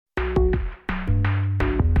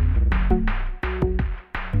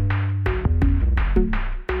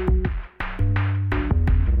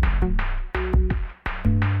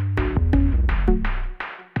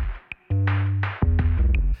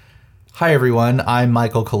Hi, everyone. I'm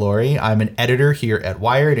Michael Calori. I'm an editor here at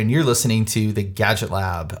Wired, and you're listening to The Gadget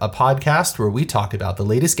Lab, a podcast where we talk about the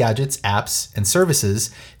latest gadgets, apps, and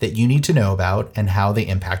services that you need to know about and how they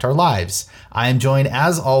impact our lives. I am joined,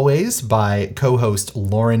 as always, by co-host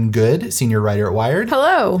Lauren Good, senior writer at Wired.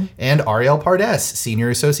 Hello. And Ariel Pardes,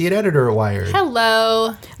 senior associate editor at Wired.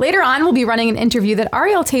 Hello. Later on, we'll be running an interview that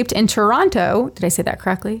Ariel taped in Toronto. Did I say that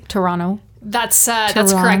correctly? Toronto. That's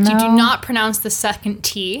correct. You do not pronounce the second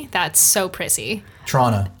T. That's so prissy.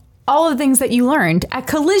 Toronto. All of the things that you learned at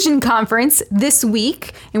Collision Conference this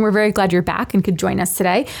week, and we're very glad you're back and could join us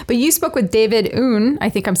today. But you spoke with David Oon, I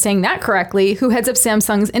think I'm saying that correctly, who heads up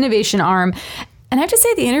Samsung's innovation arm. And I have to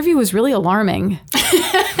say, the interview was really alarming.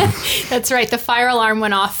 That's right. The fire alarm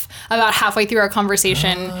went off about halfway through our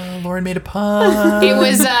conversation. Lauren made a pun.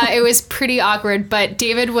 It was pretty awkward, but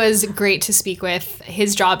David was great to speak with.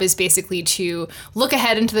 His job is basically to look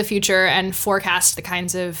ahead into the future and forecast the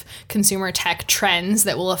kinds of consumer tech trends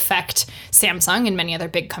that will affect Samsung and many other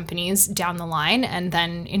big companies down the line, and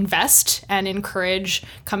then invest and encourage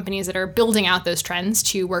companies that are building out those trends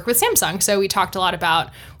to work with Samsung. So we talked a lot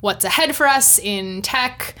about what's ahead for us in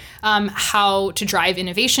tech, how to drive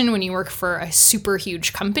innovation when you work for a super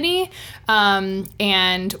huge company,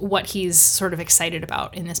 and what he's sort of excited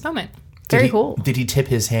about in this moment. Very cool. Did he tip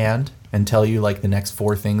his hand and tell you like the next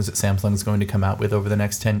 4 things that Samsung is going to come out with over the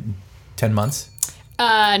next 10 months?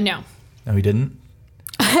 No. No, he didn't?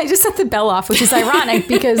 I just set the bell off, which is ironic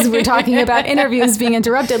because we're talking about interviews being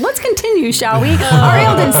interrupted. Let's continue, shall we?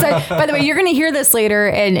 Ariel did say, by the way, you're going to hear this later,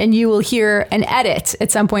 and you will hear an edit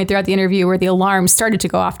at some point throughout the interview where the alarm started to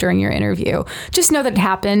go off during your interview. Just know that it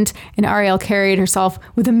happened, and Ariel carried herself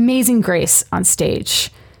with amazing grace on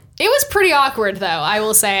stage. It was pretty awkward, though, I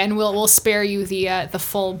will say, and we'll spare you the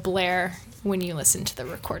full blare when you listen to the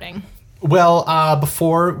recording. Well,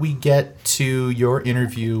 before we get to your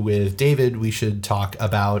interview with David, we should talk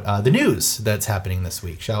about the news that's happening this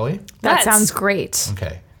week, shall we? That sounds great.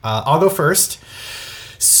 Okay. I'll go first.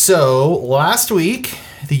 So last week,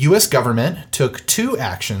 the U.S. government took 2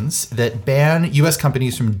 actions that ban U.S.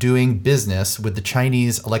 companies from doing business with the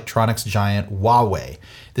Chinese electronics giant Huawei.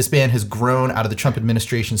 This ban has grown out of the Trump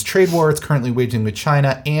administration's trade war it's currently waging with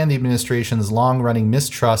China and the administration's long-running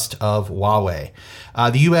mistrust of Huawei.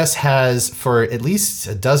 The U.S. has, for at least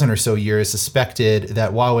a dozen or so years, suspected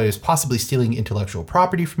that Huawei is possibly stealing intellectual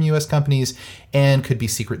property from U.S. companies and could be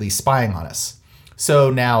secretly spying on us.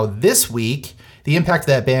 So now this week, the impact of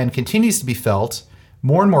that ban continues to be felt.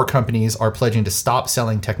 More and more companies are pledging to stop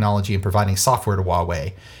selling technology and providing software to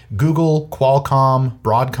Huawei. Google, Qualcomm,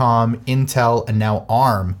 Broadcom, Intel, and now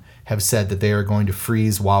ARM have said that they are going to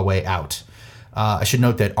freeze Huawei out. I should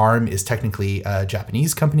note that ARM is technically a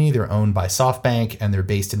Japanese company. They're owned by SoftBank, and they're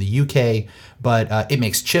based in the UK, but it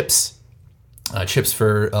makes chips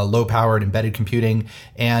for low-powered embedded computing,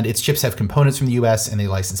 and its chips have components from the U.S., and they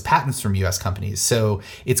license patents from U.S. companies. So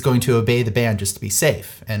it's going to obey the ban just to be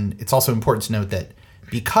safe. And it's also important to note that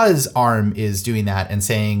because ARM is doing that and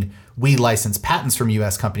saying, we license patents from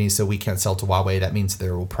U.S. companies so we can't sell to Huawei, that means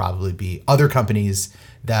there will probably be other companies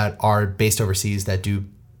that are based overseas that do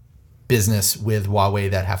business with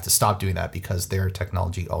Huawei that have to stop doing that because their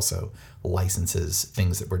technology also licenses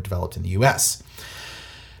things that were developed in the U.S.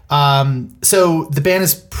 So the ban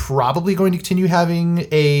is probably going to continue having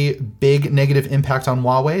a big negative impact on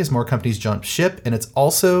Huawei as more companies jump ship. And it's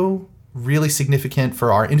also really significant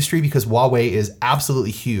for our industry because Huawei is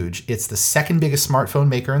absolutely huge. It's the second biggest smartphone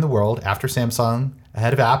maker in the world after Samsung,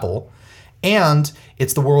 ahead of Apple. And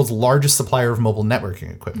it's the world's largest supplier of mobile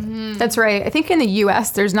networking equipment. That's right. I think in the U.S.,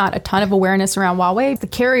 there's not a ton of awareness around Huawei. The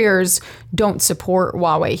carriers don't support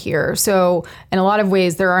Huawei here. So in a lot of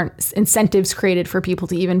ways, there aren't incentives created for people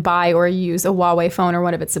to even buy or use a Huawei phone or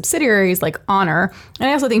one of its subsidiaries like Honor. And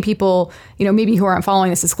I also think people, maybe who aren't following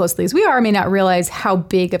this as closely as we are, may not realize how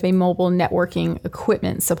big of a mobile networking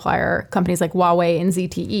equipment supplier companies like Huawei and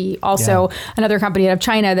ZTE, also another company out of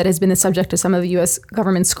China that has been the subject of some of the U.S.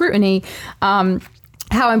 government scrutiny,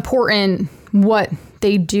 how important what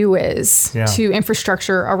they do is to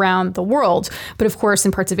infrastructure around the world. But of course,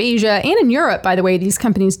 in parts of Asia and in Europe, by the way, these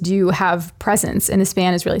companies do have presence, and this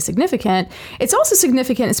ban is really significant. It's also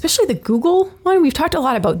significant, especially the Google one. We've talked a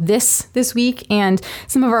lot about this week, and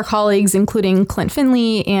some of our colleagues, including Clint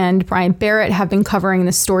Finley and Brian Barrett, have been covering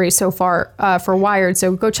this story so far for Wired.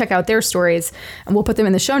 So go check out their stories, and we'll put them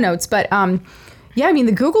in the show notes. But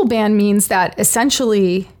the Google ban means that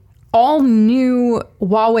essentially all new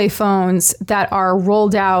Huawei phones that are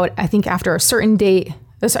rolled out, I think after a certain date,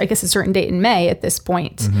 I guess a certain date in May at this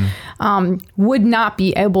point, would not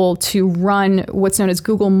be able to run what's known as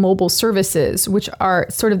Google Mobile Services, which are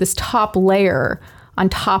sort of this top layer on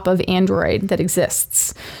top of Android that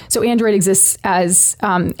exists. So Android exists as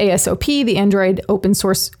ASOP, the Android open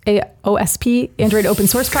source, OSP, Android open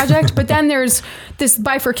source project. But then there's this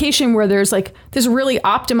bifurcation where there's like this really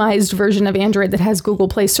optimized version of Android that has Google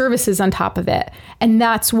Play services on top of it. And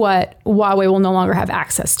that's what Huawei will no longer have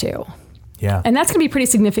access to. Yeah. And that's going to be pretty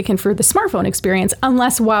significant for the smartphone experience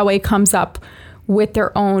unless Huawei comes up with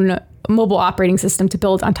their own mobile operating system to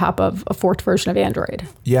build on top of a forked version of Android.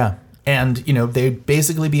 Yeah. And, you know, they'd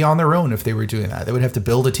basically be on their own if they were doing that. They would have to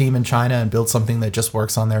build a team in China and build something that just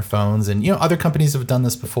works on their phones. And, you know, other companies have done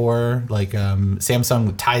this before, like Samsung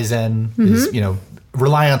with Tizen is, you know,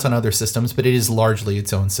 reliant on other systems, but it is largely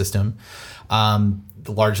its own system,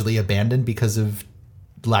 largely abandoned because of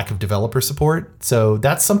lack of developer support. So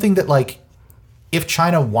that's something that, like, if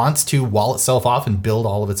China wants to wall itself off and build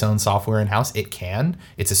all of its own software in-house, it can.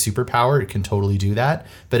 It's a superpower. It can totally do that.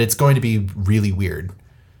 But it's going to be really weird,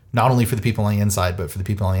 not only for the people on the inside, but for the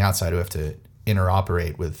people on the outside who have to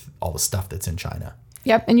interoperate with all the stuff that's in China.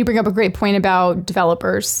 Yep. And you bring up a great point about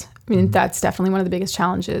developers. I mean, that's definitely one of the biggest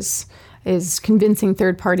challenges, is convincing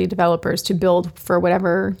third-party developers to build for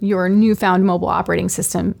whatever your newfound mobile operating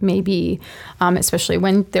system may be, especially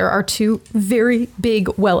when there are two very big,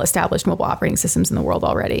 well-established mobile operating systems in the world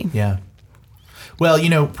already. Yeah. Well,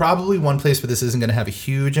 you know, probably one place where this isn't going to have a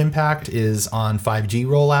huge impact is on 5G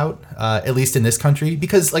rollout, at least in this country,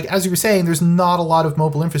 because, like, as you were saying, there's not a lot of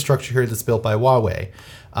mobile infrastructure here that's built by Huawei.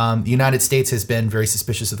 The United States has been very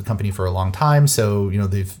suspicious of the company for a long time. So, you know,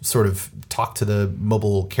 they've sort of talked to the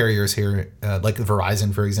mobile carriers here, like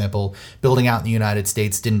Verizon, for example, building out in the United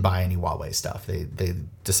States, didn't buy any Huawei stuff. They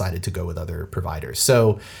decided to go with other providers.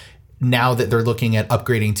 So now that they're looking at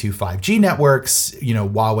upgrading to 5G networks, you know,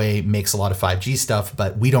 Huawei makes a lot of 5G stuff,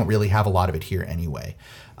 but we don't really have a lot of it here anyway.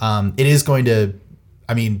 It is going to,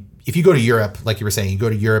 I mean, if you go to Europe, like you were saying, you go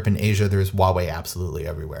to Europe and Asia, there's Huawei absolutely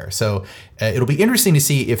everywhere. So it'll be interesting to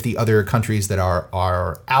see if the other countries that are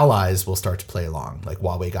our allies will start to play along. Like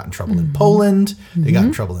Huawei got in trouble in Poland, they got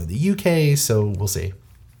in trouble in the UK, so we'll see.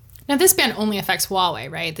 Now, this ban only affects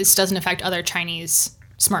Huawei, right? This doesn't affect other Chinese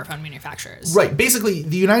smartphone manufacturers. Right. Basically,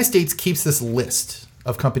 the United States keeps this list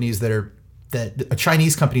of companies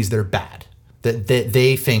Chinese companies that are bad, that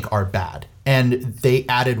they think are bad. And they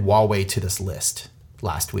added Huawei to this list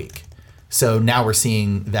last week. So now we're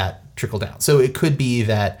seeing that trickle down. So it could be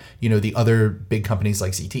that, you know, the other big companies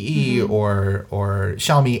like ZTE or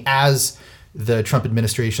Xiaomi, as the Trump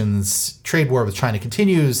administration's trade war with China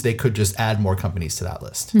continues, they could just add more companies to that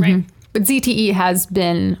list. Right. But ZTE has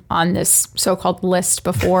been on this so-called list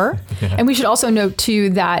before. And we should also note, too,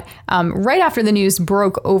 that right after the news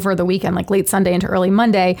broke over the weekend, like late Sunday into early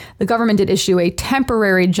Monday, the government did issue a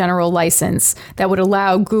temporary general license that would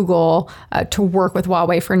allow Google to work with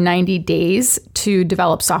Huawei for 90 days to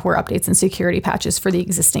develop software updates and security patches for the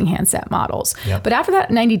existing handset models. Yep. But after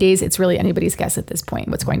that 90 days, it's really anybody's guess at this point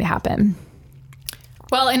what's going to happen.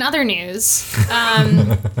 Well, in other news,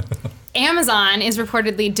 Amazon is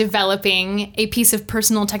reportedly developing a piece of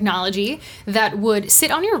personal technology that would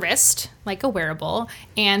sit on your wrist, like a wearable,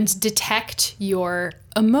 and detect your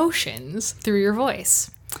emotions through your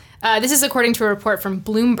voice. This is according to a report from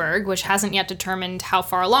Bloomberg, which hasn't yet determined how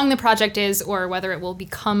far along the project is or whether it will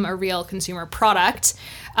become a real consumer product.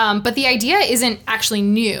 But the idea isn't actually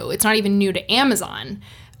new. It's not even new to Amazon.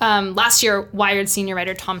 Last year, Wired senior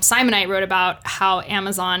writer Tom Simonite wrote about how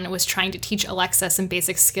Amazon was trying to teach Alexa some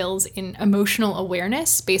basic skills in emotional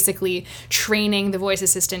awareness, basically training the voice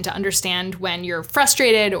assistant to understand when you're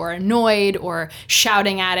frustrated or annoyed or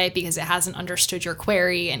shouting at it because it hasn't understood your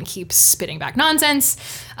query and keeps spitting back nonsense.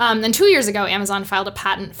 And 2 years ago, Amazon filed a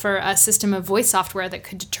patent for a system of voice software that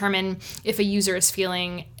could determine if a user is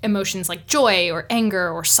feeling emotions like joy or anger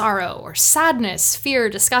or sorrow or sadness, fear,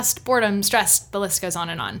 disgust, boredom, stress, the list goes on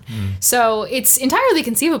and on. So it's entirely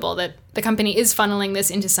conceivable that the company is funneling this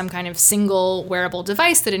into some kind of single wearable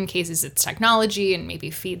device that encases its technology and maybe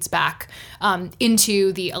feeds back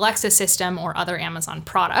into the Alexa system or other Amazon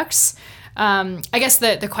products. I guess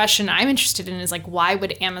the question I'm interested in is, like, why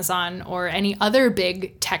would Amazon or any other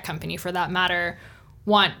big tech company for that matter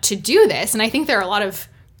want to do this? And I think there are a lot of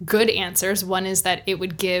good answers. One is that it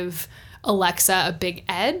would give Alexa a big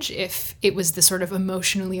edge if it was the sort of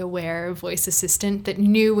emotionally aware voice assistant that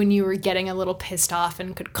knew when you were getting a little pissed off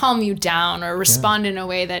and could calm you down or respond in a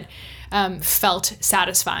way that felt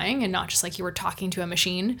satisfying and not just like you were talking to a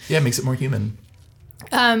machine. Yeah, it makes it more human.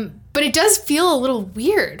 But it does feel a little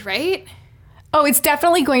weird, right? Oh, it's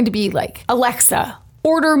definitely going to be like, Alexa,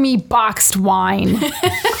 order me boxed wine.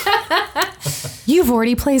 You've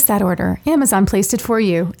already placed that order. Amazon placed it for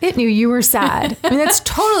you. It knew you were sad. I mean, that's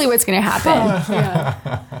totally what's going to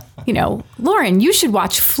happen. Lauren, you should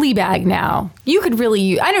watch Fleabag now. You could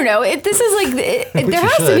really, I don't know. This is like, there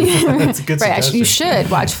has to be. That's a good right, actually, you should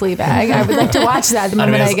watch Fleabag. I would like to watch that the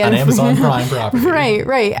moment I get on Amazon Prime property.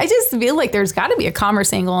 Right. I just feel like there's got to be a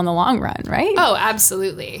commerce angle in the long run, right? Oh,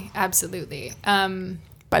 absolutely. Absolutely.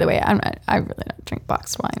 By the way, I really don't drink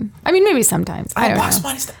boxed wine. I mean, maybe sometimes. I don't know. Boxed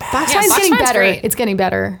wine is the best. Boxed wine's getting wine's better. great. It's getting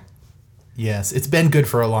better. Yes, it's been good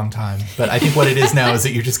for a long time, but I think what it is now is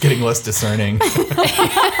that you're just getting less discerning.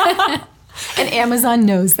 And Amazon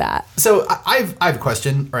knows that. So I have a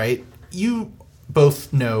question, right? You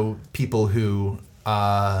both know people who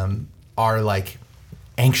are like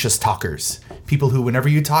anxious talkers. People who, whenever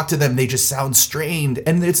you talk to them, they just sound strained.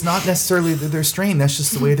 And it's not necessarily that they're strained. That's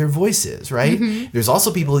just the way their voice is, right? Mm-hmm. There's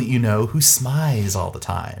also people that you know who smize all the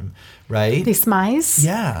time, right? They smize?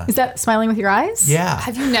 Yeah. Is that smiling with your eyes? Yeah.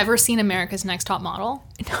 Have you never seen America's Next Top Model?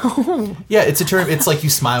 No. Yeah, it's a term. It's like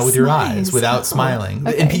you smile with your eyes without smiling.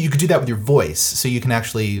 Okay. And you could do that with your voice. So you can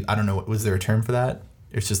actually, I don't know, was there a term for that?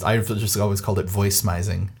 It's just, I've just always called it voice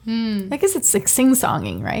smizing. I guess it's like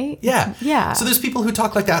sing-songing, right? Yeah. Yeah. So there's people who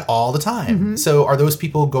talk like that all the time. Mm-hmm. So are those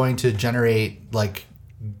people going to generate like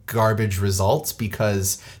garbage results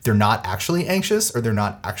because they're not actually anxious or they're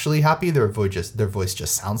not actually happy? Their voice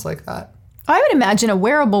just sounds like that? I would imagine a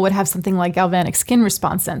wearable would have something like galvanic skin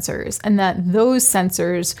response sensors, and that those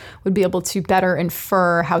sensors would be able to better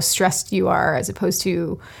infer how stressed you are as opposed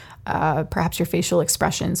to perhaps your facial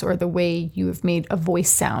expressions or the way you have made a voice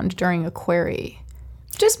sound during a query.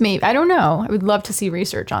 Just maybe. I don't know. I would love to see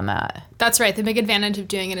research on that. That's right. The big advantage of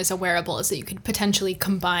doing it as a wearable is that you could potentially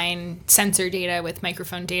combine sensor data with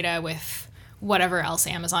microphone data with whatever else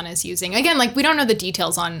Amazon is using. Again, like we don't know the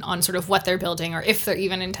details on sort of what they're building or if they're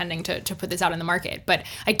even intending to put this out in the market. But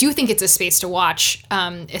I do think it's a space to watch,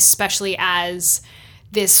 especially as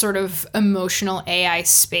this sort of emotional AI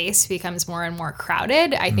space becomes more and more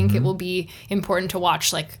crowded. I think it will be important to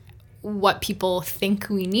watch like what people think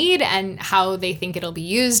we need and how they think it'll be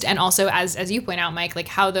used. And also, as you point out, Mike, like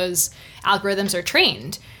how those algorithms are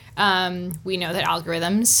trained. We know that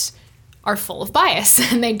algorithms are full of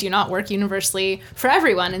bias and they do not work universally for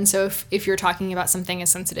everyone. And so if you're talking about something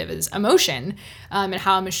as sensitive as emotion and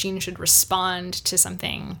how a machine should respond to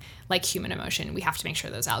something like human emotion, we have to make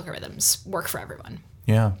sure those algorithms work for everyone.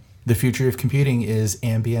 Yeah. The future of computing is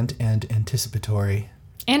ambient and anticipatory.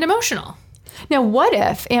 And emotional. Now, what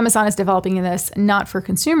if Amazon is developing this not for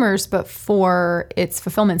consumers, but for its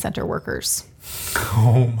fulfillment center workers?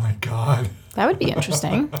 Oh my God. That would be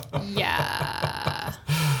interesting. Yeah.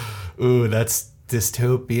 Ooh, that's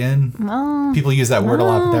dystopian. Well, people use that word a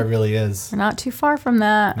lot, but that really is. We're not too far from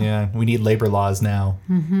that. Yeah, we need labor laws now.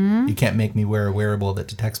 Mm-hmm. You can't make me wear a wearable that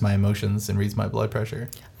detects my emotions and reads my blood pressure.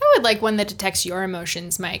 I would like one that detects your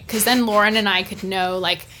emotions, Mike, because then Lauren and I could know,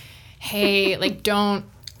 like, hey, like, don't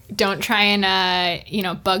try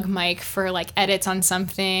and bug Mike for like edits on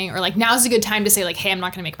something, or like now's a good time to say like, hey, I'm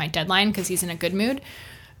not gonna make my deadline because he's in a good mood,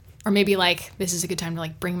 or maybe like this is a good time to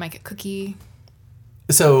like bring Mike a cookie.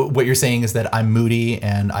 So what you're saying is that I'm moody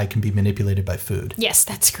and I can be manipulated by food. Yes,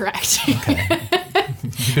 that's correct. Okay.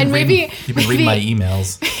 And maybe you've been reading my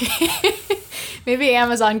emails. Maybe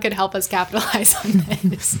Amazon could help us capitalize on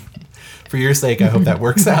this. For your sake, I hope that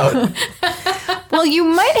works out. Well, you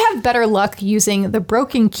might have better luck using the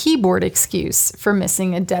broken keyboard excuse for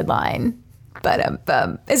missing a deadline. But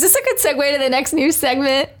is this a good segue to the next news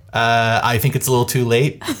segment? I think it's a little too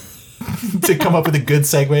late to come up with a good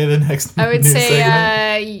segue to the next I would news say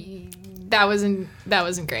segment. that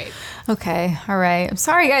wasn't great. Okay, all right. I'm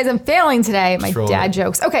sorry, guys. I'm failing today. My dad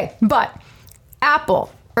jokes. Okay, but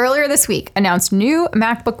Apple earlier this week announced new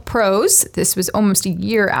MacBook Pros. This was almost a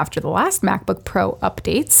year after the last MacBook Pro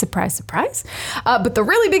updates. Surprise, surprise. But the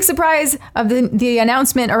really big surprise of the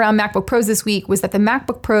announcement around MacBook Pros this week was that the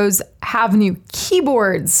MacBook Pros have new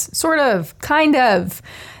keyboards. Sort of, kind of.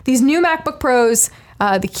 These new MacBook Pros,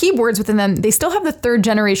 the keyboards within them, they still have the third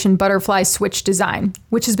generation butterfly switch design,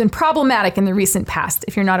 which has been problematic in the recent past,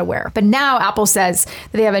 if you're not aware. But now Apple says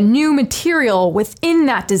that they have a new material within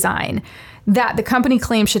that design that the company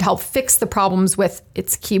claims should help fix the problems with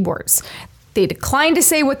its keyboards. They declined to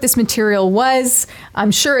say what this material was. I'm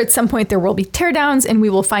sure at some point there will be teardowns and we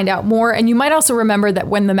will find out more. And you might also remember that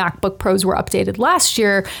when the MacBook Pros were updated last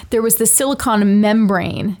year, there was the silicone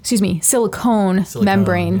membrane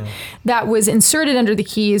that was inserted under the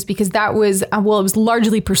keys because that was, it was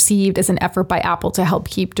largely perceived as an effort by Apple to help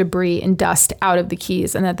keep debris and dust out of the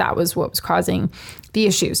keys, and that was what was causing the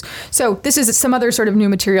issues. So this is some other sort of new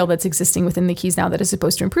material that's existing within the keys now that is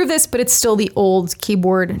supposed to improve this, but it's still the old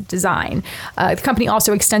keyboard design. The company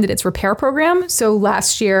also extended its repair program. So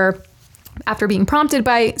last year, After being prompted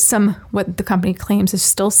by some, what the company claims is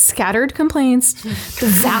still scattered complaints, the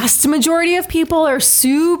vast majority of people are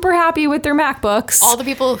super happy with their MacBooks. All the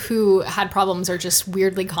people who had problems are just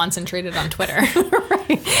weirdly concentrated on Twitter.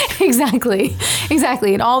 Right. Exactly.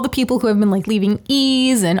 And all the people who have been like leaving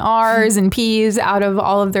E's and R's and P's out of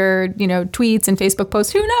all of their, tweets and Facebook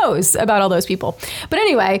posts, who knows about all those people. But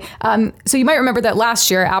anyway, so you might remember that last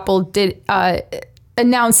year Apple did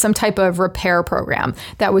announced some type of repair program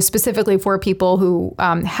that was specifically for people who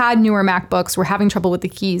had newer MacBooks, were having trouble with the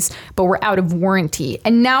keys, but were out of warranty.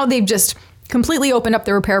 And now they've just completely opened up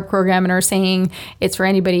the repair program and are saying it's for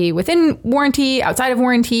anybody within warranty, outside of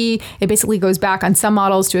warranty. It basically goes back on some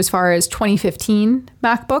models to as far as 2015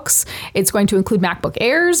 MacBooks. It's going to include MacBook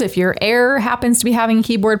Airs if your Air happens to be having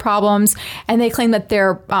keyboard problems. And they claim that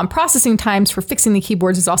their processing times for fixing the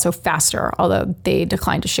keyboards is also faster, although they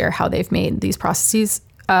decline to share how they've made these processes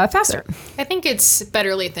faster. I think it's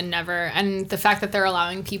better late than never. And the fact that they're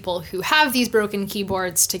allowing people who have these broken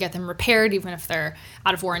keyboards to get them repaired, even if they're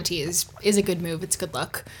out of warranty, is a good move. It's good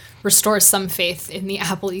luck. Restores some faith in the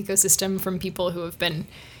Apple ecosystem from people who have been,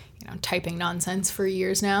 typing nonsense for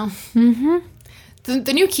years now. Mm-hmm.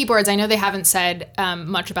 The new keyboards, I know they haven't said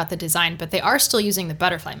much about the design, but they are still using the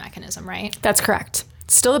butterfly mechanism, right? That's correct.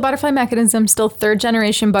 Still the butterfly mechanism, still third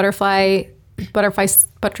generation butterfly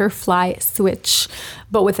switch,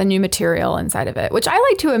 but with a new material inside of it, which I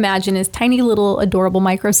like to imagine is tiny little adorable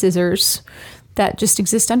micro scissors that just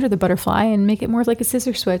exist under the butterfly and make it more like a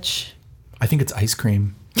scissor switch. I think it's ice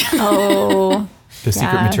cream. Oh. The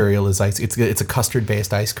secret material is ice. It's a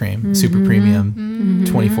custard-based ice cream, super premium,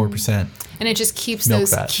 24%. And it just keeps Milk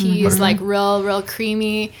those fat. keys like real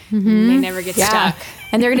creamy. They never get stuck.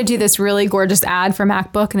 And they're going to do this really gorgeous ad for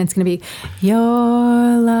MacBook, and it's going to be,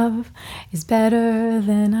 your love is better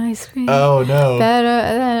than ice cream. Oh, no.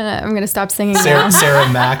 Better than... I'm going to stop singing now. Sarah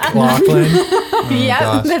McLachlan. Oh, yeah,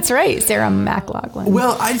 gosh. that's right. Sarah McLachlan.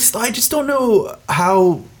 Well, I just don't know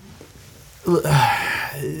how...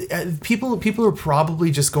 people are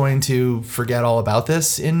probably just going to forget all about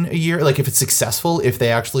this in a year. Like if it's successful, if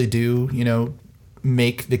they actually do,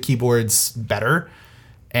 make the keyboards better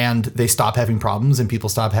and they stop having problems and people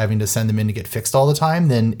stop having to send them in to get fixed all the time,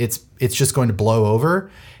 then it's just going to blow over,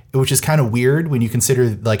 which is kind of weird when you consider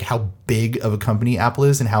like how big of a company Apple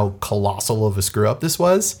is and how colossal of a screw up this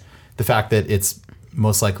was. The fact that it's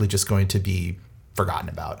most likely just going to be forgotten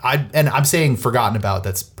about. I'm saying forgotten about,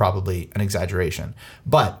 that's probably an exaggeration.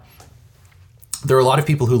 But there are a lot of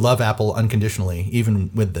people who love Apple unconditionally,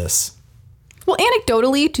 even with this. Well,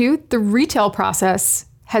 anecdotally, too, the retail process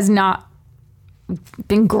has not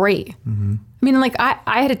been great. Mm-hmm. I mean, like,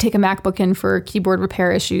 I had to take a MacBook in for keyboard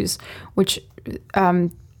repair issues, which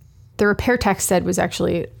the repair tech said was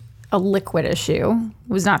actually a liquid issue.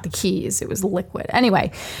 It was not the keys, it was liquid.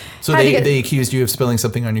 Anyway. So they accused you of spilling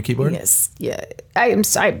something on your keyboard? Yes. Yeah.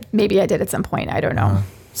 Maybe I did at some point. I don't know.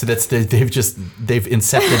 So they've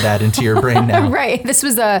incepted that into your brain now. Right.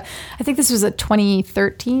 I think this was a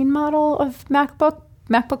 2013 model of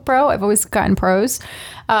MacBook Pro. I've always gotten Pros.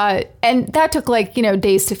 And that took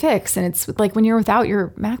days to fix. And it's like when you're without your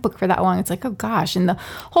MacBook for that long, it's like, oh gosh. And the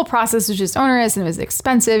whole process was just onerous and it was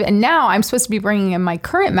expensive. And now I'm supposed to be bringing in my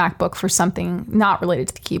current MacBook for something not related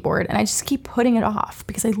to the keyboard. And I just keep putting it off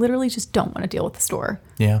because I literally just don't want to deal with the store.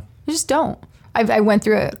 Yeah. I just don't. I went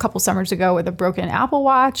through it a couple summers ago with a broken Apple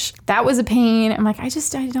Watch. That was a pain. I'm like, I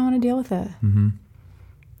don't want to deal with it. Mm-hmm.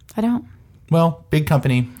 I don't. Well, big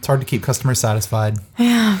company. It's hard to keep customers satisfied.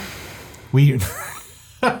 Yeah.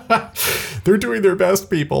 They're doing their best,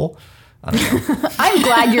 people. I don't know. I'm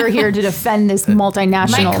glad you're here to defend this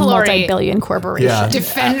multinational, multi-billion corporation. Yeah.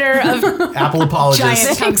 Defender of Apple apologists.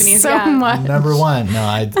 giant companies. so much. Number one.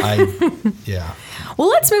 No, yeah. Well,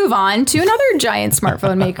 let's move on to another giant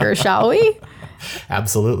smartphone maker, shall we?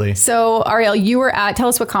 Absolutely. So, Ariel, tell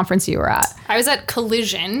us what conference you were at. I was at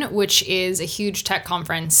Collision, which is a huge tech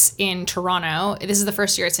conference in Toronto. This is the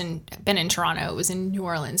first year it's been in Toronto. It was in New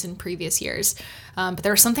Orleans in previous years. But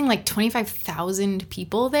there were something like 25,000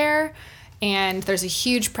 people there. And there's a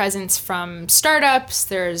huge presence from startups.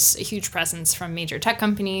 There's a huge presence from major tech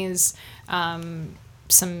companies, some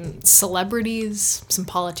celebrities, some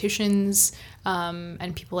politicians,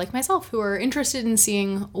 and people like myself who are interested in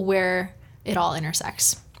seeing where it all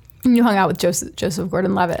intersects. You hung out with Joseph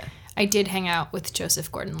Gordon-Levitt. I did hang out with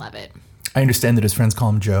Joseph Gordon-Levitt. I understand that his friends call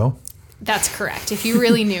him Joe. That's correct. If you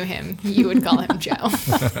really knew him, you would call him Joe.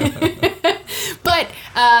 But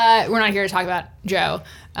we're not here to talk about Joe.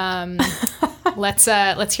 Let's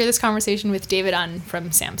hear this conversation with David Unn from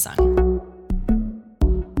Samsung.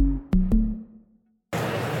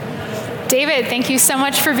 David, thank you so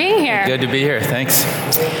much for being here. Good to be here. Thanks.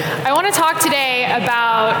 I want to talk today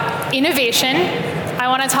about innovation. I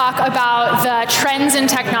want to talk about the trends in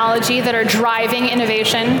technology that are driving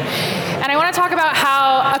innovation. And I want to talk about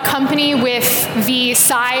how a company with the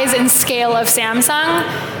size and scale of Samsung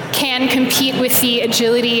can compete with the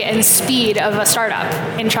agility and speed of a startup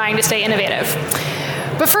in trying to stay innovative.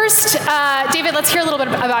 But first, David, let's hear a little bit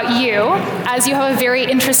about you, as you have a very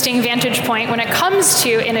interesting vantage point when it comes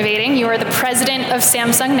to innovating. You are the president of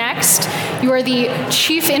Samsung Next. You are the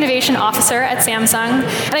chief innovation officer at Samsung.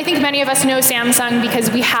 And I think many of us know Samsung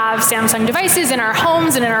because we have Samsung devices in our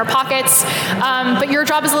homes and in our pockets. But your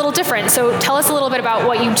job is a little different. So tell us a little bit about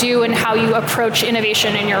what you do and how you approach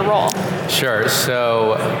innovation in your role. Sure.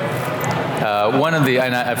 So one of the,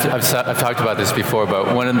 and I've talked about this before,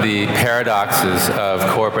 but one of the paradoxes of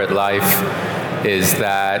corporate life is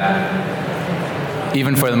that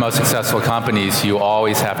even for the most successful companies, you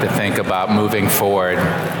always have to think about moving forward,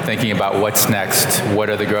 thinking about what's next, what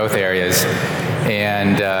are the growth areas.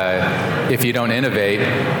 And if you don't innovate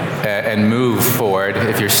and move forward,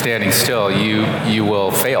 if you're standing still, you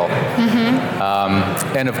will fail.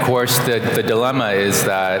 And of course, the dilemma is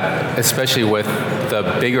that, especially with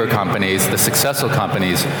the bigger companies, the successful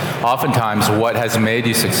companies, oftentimes what has made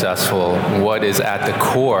you successful, what is at the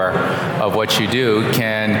core of what you do,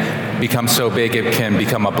 can become so big it can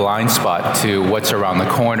become a blind spot to what's around the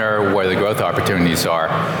corner, where the growth opportunities are.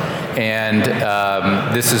 And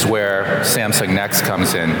this is where Samsung Next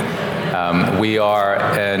comes in. We are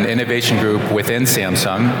an innovation group within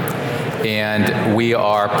Samsung, and we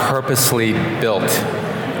are purposely built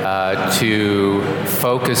to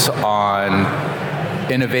focus on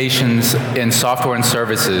innovations in software and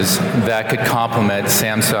services that could complement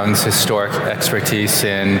Samsung's historic expertise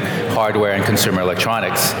in hardware and consumer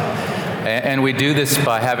electronics. And we do this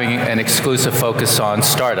by having an exclusive focus on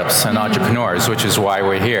startups and entrepreneurs, which is why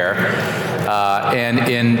we're here. And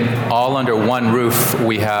in all under one roof,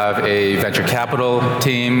 we have a venture capital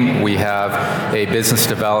team, we have a business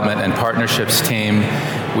development and partnerships team,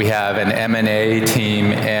 we have an M&A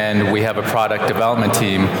team, and we have a product development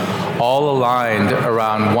team, all aligned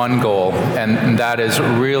around one goal, and that is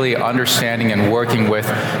really understanding and working with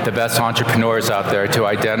the best entrepreneurs out there to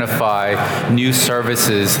identify new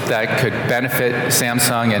services that could benefit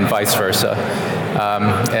Samsung and vice versa.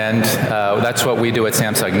 And that's what we do at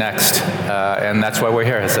Samsung Next, and that's why we're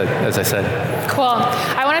here, as I said. Cool.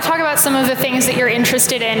 I want to talk about some of the things that you're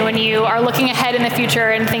interested in when you are looking ahead in the future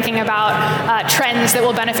and thinking about trends that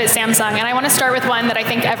will benefit Samsung. And I want to start with one that I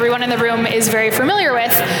think everyone in the room is very familiar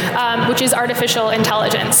with, which is artificial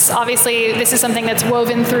intelligence. Obviously, this is something that's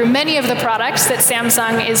woven through many of the products that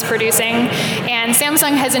Samsung is producing, and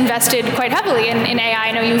Samsung has invested quite heavily in AI.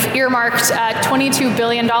 I know you've earmarked $22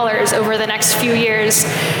 billion over the next few years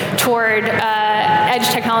toward edge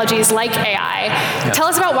technologies like AI. Yeah. Tell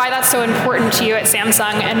us about why that's so important to you at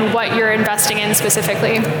Samsung and what you're investing in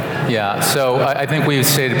specifically. Yeah, so I think we've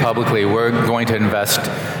stated publicly we're going to invest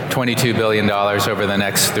 $22 billion over the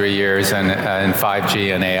next 3 years in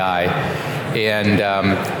 5G and AI.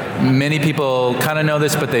 And many people kind of know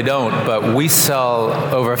this, but they don't, but we sell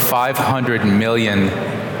over 500 million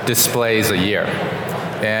displays a year.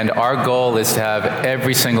 And our goal is to have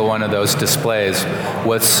every single one of those displays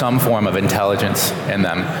with some form of intelligence in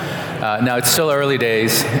them. Now, it's still early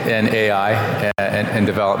days in AI and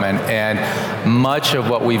development, and much of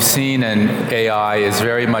what we've seen in AI is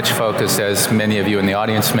very much focused, as many of you in the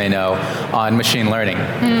audience may know, on machine learning.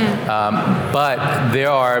 But there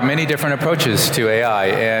are many different approaches to AI,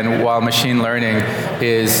 and while machine learning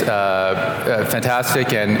is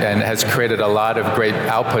fantastic and has created a lot of great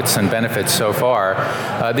outputs and benefits so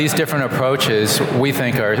far, these different approaches we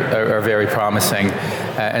think are very promising.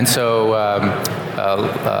 And so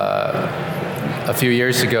a few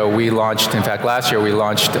years ago, we launched, in fact, last year, we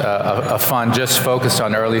launched a fund just focused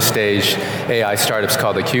on early stage AI startups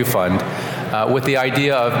called the Q Fund, with the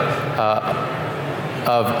idea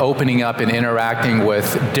of opening up and interacting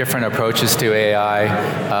with different approaches to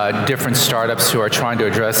AI, different startups who are trying to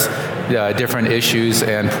address different issues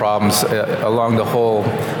and problems along the whole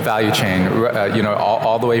value chain,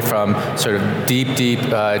 all the way from sort of deep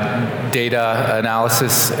data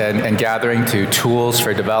analysis and gathering to tools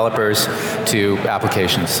for developers to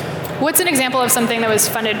applications. What's an example of something that was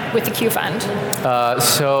funded with the Q Fund?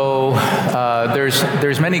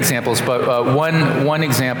 There's many examples, but one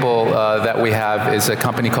example that we have is a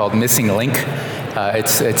company called Missing Link,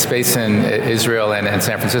 It's based in Israel and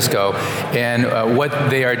San Francisco, and what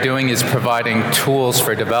they are doing is providing tools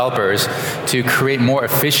for developers to create more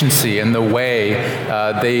efficiency in the way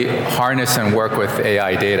they harness and work with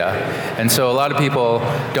AI data. And so a lot of people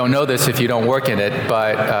don't know this if you don't work in it,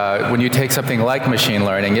 but when you take something like machine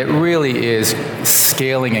learning, it really is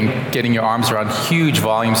scaling and getting your arms around huge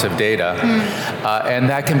volumes of data, and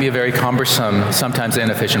that can be a very cumbersome, sometimes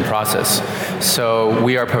inefficient process. So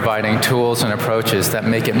we are providing tools and approaches that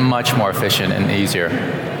make it much more efficient and easier.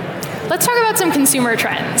 Let's talk about some consumer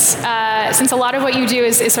trends. Since a lot of what you do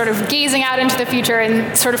is sort of gazing out into the future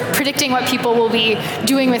and sort of predicting what people will be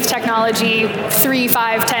doing with technology 3,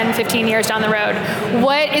 5, 10, 15 years down the road.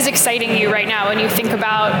 What is exciting you right now when you think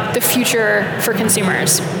about the future for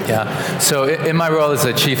consumers? Yeah, so in my role as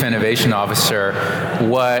a Chief Innovation Officer,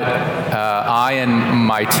 what I and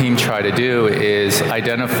my team try to do is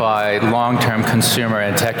identify long-term consumer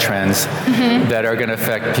and tech trends that are going to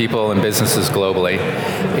affect people and businesses globally.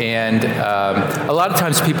 And a lot of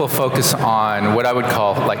times people focus on what I would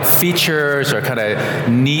call like features or kind of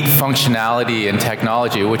neat functionality in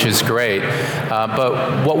technology, which is great.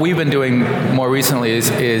 But what we've been doing more recently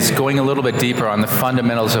is going a little bit deeper on the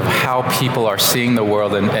fundamentals of how people are seeing the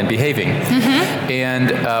world and behaving.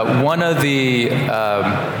 And one of the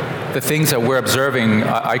things that we're observing,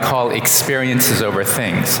 I call experiences over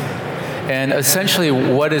things. And essentially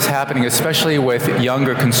what is happening, especially with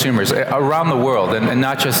younger consumers around the world, and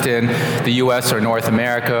not just in the US or North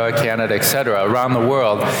America, Canada, et cetera, around the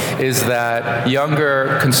world, is that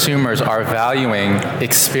younger consumers are valuing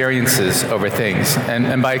experiences over things.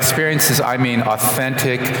 And by experiences, I mean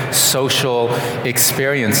authentic social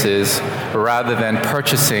experiences rather than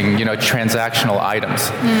purchasing, transactional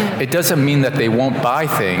items. It doesn't mean that they won't buy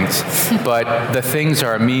things, but the things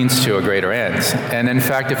are a means to a greater end. And in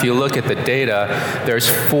fact, if you look at the data, there's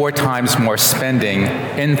 4 times more spending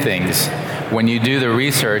in things. When you do the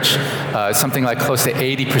research, something like close to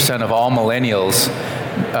 80% of all millennials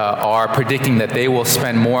are predicting that they will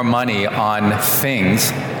spend more money on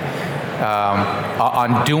things,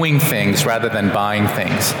 on doing things rather than buying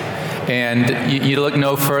things. And you look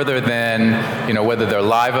no further than, whether they're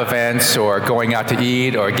live events or going out to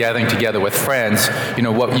eat or gathering together with friends,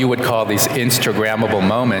 what you would call these Instagrammable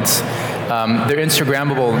moments. They're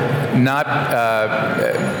Instagrammable not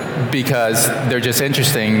because they're just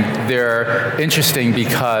interesting. They're interesting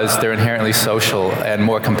because they're inherently social and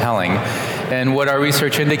more compelling. And what our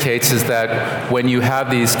research indicates is that when you have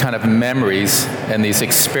these kind of memories and these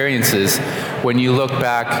experiences, when you look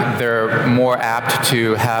back, they're more apt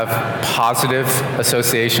to have positive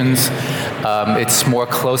associations. It's more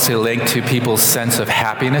closely linked to people's sense of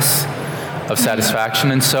happiness, of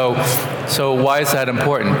satisfaction. And so why is that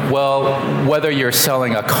important? Well, whether you're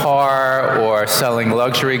selling a car or selling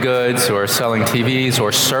luxury goods or selling TVs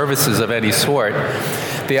or services of any sort,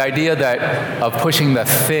 the idea of pushing the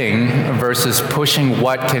thing versus pushing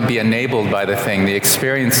what can be enabled by the thing, the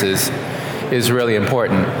experiences, is really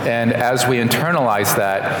important. And as we internalize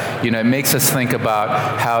that, it makes us think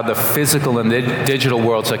about how the physical and the digital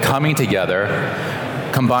worlds are coming together,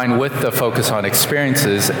 combined with the focus on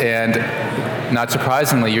experiences. And not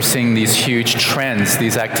surprisingly, you're seeing these huge trends,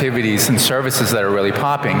 these activities and services that are really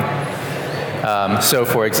popping. So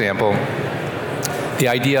for example, the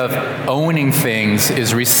idea of owning things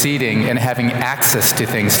is receding, and having access to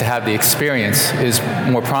things to have the experience is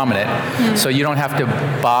more prominent. So you don't have to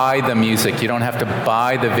buy the music, you don't have to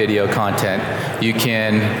buy the video content. You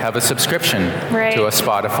can have a subscription to a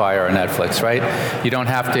Spotify or a Netflix, right? You don't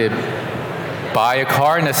have to buy a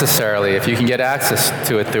car necessarily if you can get access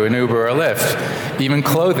to it through an Uber or a Lyft. Even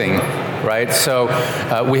clothing, right? So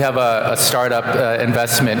we have a startup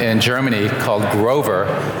investment in Germany called Grover,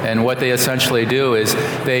 and what they essentially do is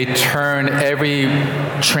they turn every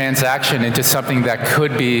transaction into something that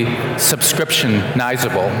could be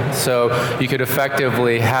subscriptionizable. So you could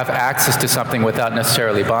effectively have access to something without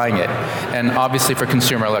necessarily buying it. And obviously for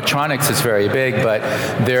consumer electronics it's very big, but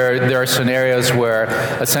there are scenarios where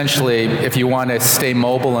essentially if you want to stay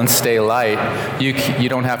mobile and stay light, you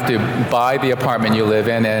don't have to buy the apartment you live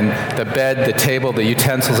in, and the bed, the table, the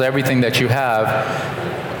utensils, everything that you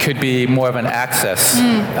have could be more of an access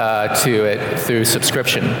to it through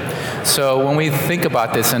subscription. So when we think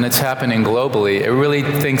about this, and it's happening globally,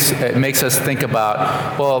 it makes us think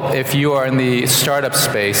about, well, if you are in the startup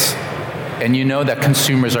space, and you know that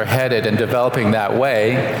consumers are headed and developing that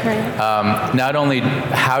way, not only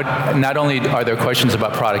are there questions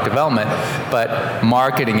about product development, but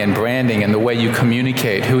marketing and branding and the way you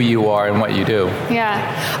communicate who you are and what you do.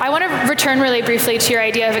 Yeah. I want to return really briefly to your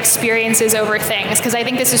idea of experiences over things, because I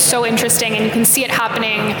think this is so interesting and you can see it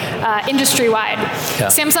happening industry-wide. Yeah.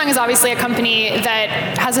 Samsung is obviously a company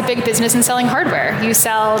that has a big business in selling hardware. You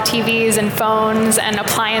sell TVs and phones and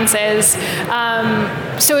appliances.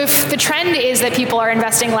 So if the trend is that people are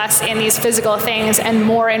investing less in these physical things and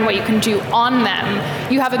more in what you can do on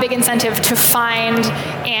them, you have a big incentive to find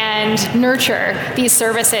and nurture these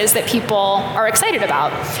services that people are excited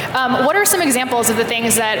about. What are some examples of the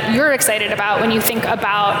things that you're excited about when you think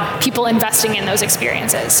about people investing in those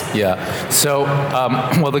experiences? Yeah. So,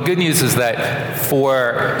 well, the good news is that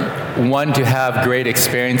for one to have great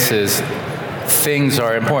experiences, things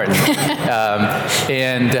are important,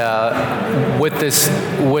 and with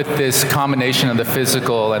this combination of the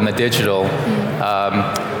physical and the digital,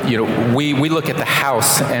 we look at the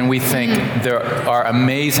house and we think there are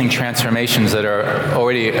amazing transformations that are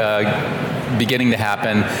already beginning to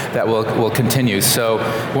happen that will continue. So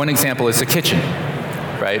one example is the kitchen,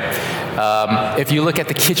 right? If you look at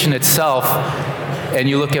the kitchen itself and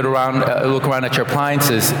you look around at your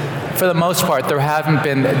appliances, for the most part, there haven't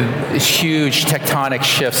been huge tectonic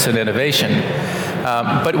shifts in innovation.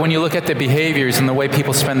 But when you look at the behaviors and the way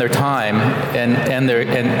people spend their time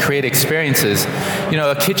and create experiences,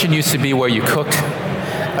 a kitchen used to be where you cooked,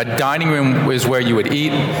 a dining room is where you would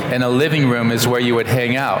eat, and a living room is where you would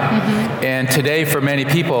hang out. Mm-hmm. And today, for many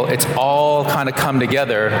people, it's all kind of come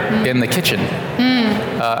together in the kitchen.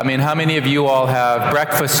 How many of you all have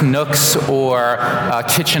breakfast nooks or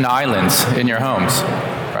kitchen islands in your homes?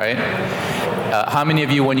 Right? How many of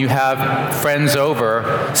you, when you have friends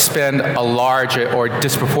over, spend a large or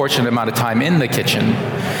disproportionate amount of time in the kitchen?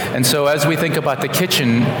 And so as we think about the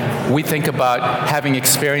kitchen, we think about having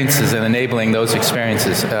experiences and enabling those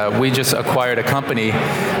experiences. We just acquired a company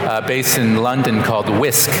based in London called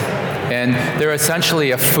Whisk. And they're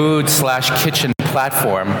essentially a food/kitchen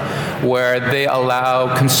platform where they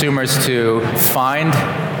allow consumers to find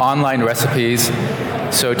online recipes,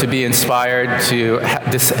 so to be inspired, to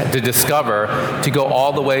discover, to go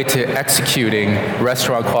all the way to executing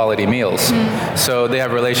restaurant quality meals. So they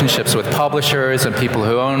have relationships with publishers and people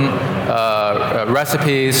who own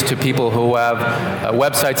recipes, to people who have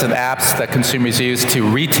websites and apps that consumers use, to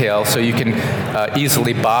retail, so you can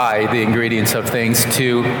easily buy the ingredients of things,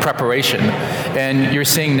 to preparation. And you're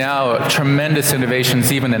seeing now tremendous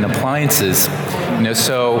innovations even in appliances.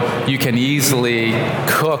 So you can easily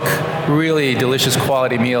cook really delicious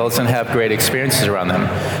quality meals and have great experiences around them.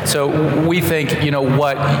 So we think,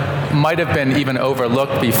 what might have been even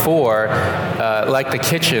overlooked before, like the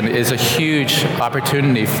kitchen, is a huge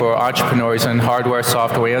opportunity for entrepreneurs in hardware,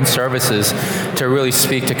 software, and services to really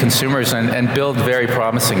speak to consumers and build very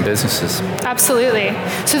promising businesses. Absolutely.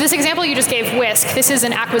 So this example you just gave, Whisk, this is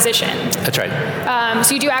an acquisition. That's right.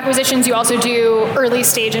 So you do acquisitions, you also do early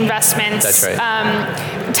stage investments. That's right.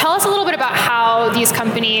 Tell us a little bit about how these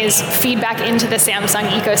companies feed back into the Samsung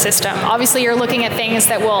ecosystem. Obviously, you're looking at things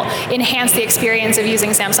that will enhance the experience of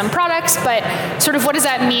using Samsung products, but sort of what does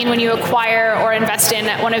that mean when you acquire or invest in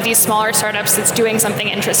one of these smaller startups that's doing something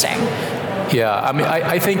interesting? Yeah,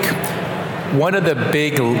 I think one of the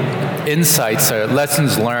big insights or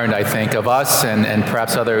lessons learned, I think, of us and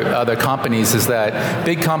perhaps other companies is that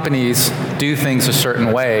big companies do things a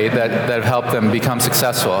certain way that have helped them become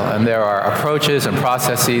successful. And there are approaches and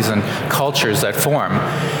processes and cultures that form.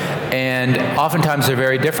 And oftentimes they're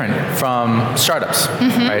very different from startups,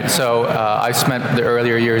 right? So I spent the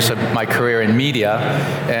earlier years of my career in media,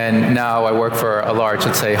 and now I work for a large,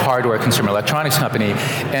 let's say, hardware consumer electronics company.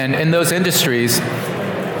 And in those industries,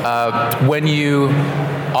 when you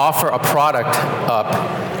offer a product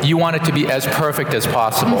up, you want it to be as perfect as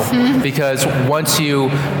possible. Because once you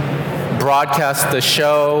broadcast the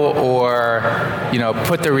show or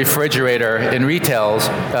put the refrigerator in retail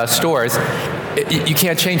stores, you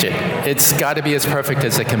can't change it. It's got to be as perfect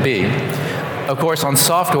as it can be. Of course, on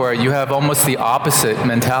software, you have almost the opposite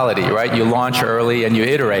mentality, right? You launch early and you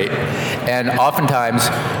iterate. And oftentimes,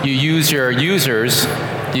 you use your users,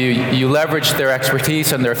 you leverage their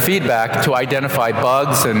expertise and their feedback to identify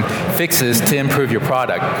bugs and fixes to improve your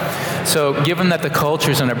product. So given that the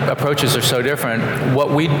cultures and approaches are so different,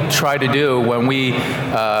 what we try to do when we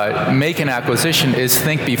make an acquisition is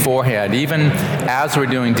think beforehand, even as we're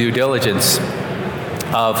doing due diligence,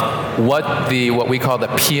 of what we call the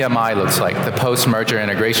PMI looks like, the post-merger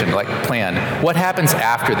integration plan. What happens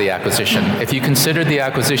after the acquisition? If you consider the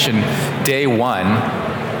acquisition day one,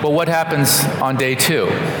 well, what happens on day 2?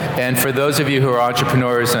 And for those of you who are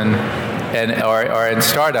entrepreneurs and are in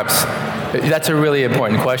startups, that's a really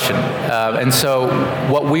important question. And so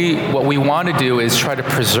what we want to do is try to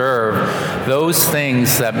preserve those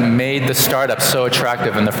things that made the startup so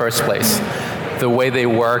attractive in the first place. The way they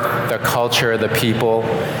work, the culture, the people,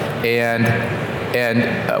 and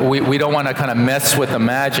we don't want to kind of mess with the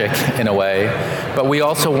magic in a way, but we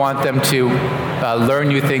also want them to learn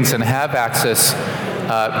new things and have access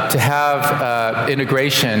to have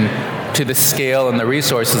integration to the scale and the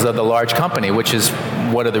resources of the large company, which is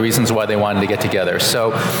one of the reasons why they wanted to get together.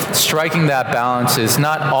 So striking that balance is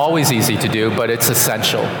not always easy to do, but it's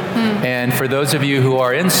essential. And for those of you who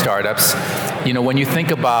are in startups, when you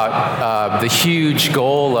think about the huge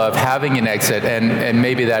goal of having an exit, and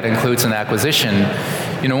maybe that includes an acquisition,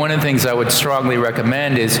 one of the things I would strongly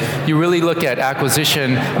recommend is you really look at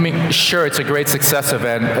acquisition. I mean, sure, it's a great success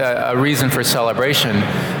event, a reason for celebration,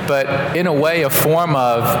 but in a way, a form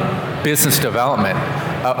of business development,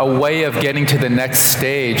 a way of getting to the next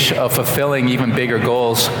stage of fulfilling even bigger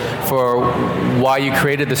goals for why you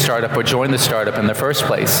created the startup or joined the startup in the first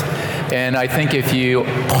place. And I think if you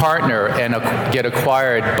partner and get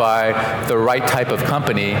acquired by the right type of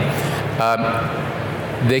company,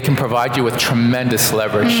 they can provide you with tremendous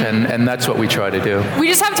leverage, and that's what we try to do. We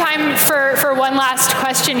just have time for one last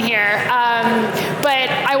question here, but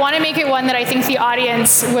I want to make it one that I think the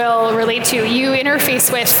audience will relate to. You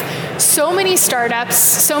interface with so many startups,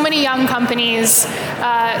 so many young companies,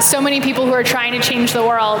 so many people who are trying to change the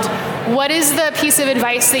world. What is the piece of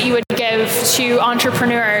advice that you would give to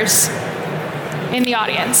entrepreneurs in the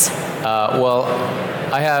audience? Well,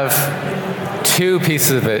 I have 2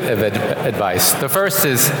 pieces of advice. The first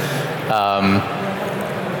is, I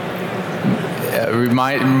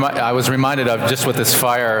was reminded of just with this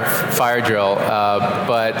fire drill,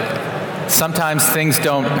 but sometimes things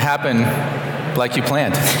don't happen like you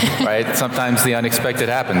planned, right? Sometimes the unexpected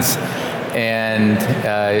happens. And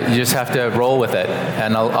you just have to roll with it.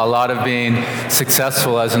 And a lot of being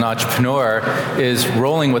successful as an entrepreneur is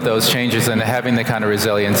rolling with those changes and having the kind of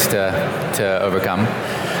resilience to overcome.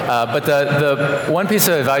 But the one piece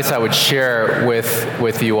of advice I would share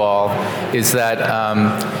with you all is that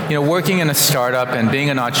working in a startup and being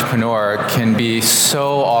an entrepreneur can be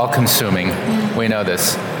so all-consuming. We know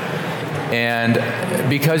this. And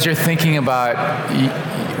because you're thinking about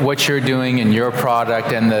what you're doing in your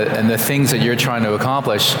product and the things that you're trying to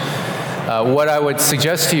accomplish, what I would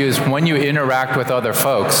suggest to you is when you interact with other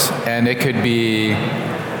folks, and it could be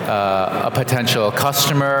a potential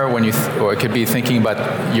customer, or it could be thinking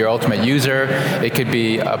about your ultimate user, it could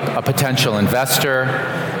be a potential investor,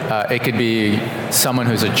 it could be someone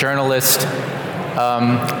who's a journalist.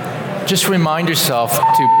 Just remind yourself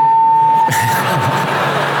to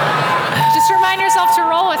Just remind yourself to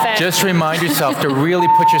roll with it. Just remind yourself to really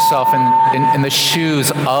put yourself in the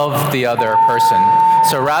shoes of the other person.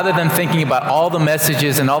 So rather than thinking about all the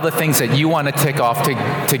messages and all the things that you want to tick off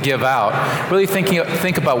to give out, really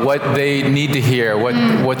think about what they need to hear,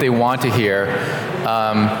 what they want to hear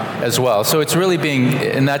as well. So it's really being,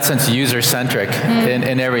 in that sense, user-centric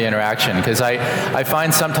in every interaction. Because I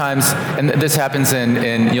find sometimes, and this happens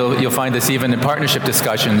you'll find this even in partnership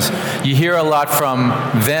discussions, you hear a lot from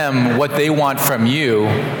them what they want from you,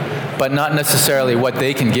 but not necessarily what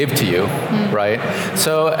they can give to you, right?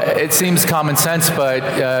 So it seems common sense,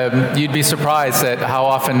 but you'd be surprised at how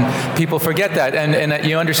often people forget that, and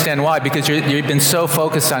you understand why, because you've been so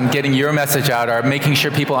focused on getting your message out or making sure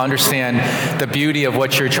people understand the beauty of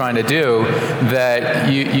what you're trying to do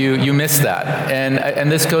that you miss that.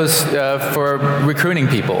 And this goes for recruiting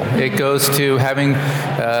people. It goes to having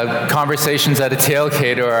conversations at a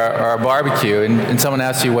tailgate or a barbecue, and someone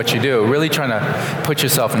asks you what you do, really trying to put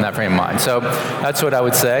yourself in that frame of mind. So that's what I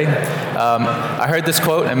would say. I heard this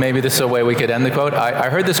quote, and maybe this is a way we could end the quote. I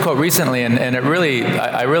heard this quote recently, and I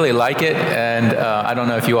really like it, and I don't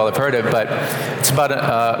know if you all have heard it, but it's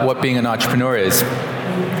about what being an entrepreneur is.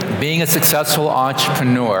 Being a successful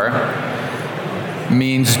entrepreneur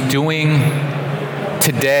means doing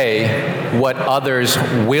today what others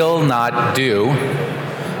will not do,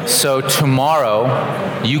 so tomorrow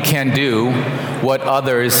you can do what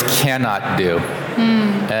others cannot do.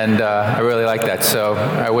 And I really like that, so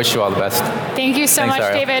I wish you all the best. Thank you so much,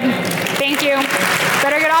 Ariel. David. Thank you.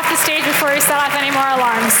 Better get off the stage before we set off any more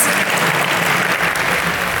alarms.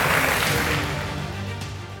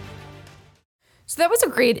 So that was a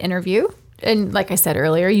great interview. And like I said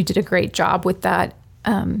earlier, you did a great job with that,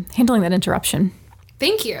 handling that interruption.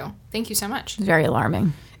 Thank you. Thank you so much. Very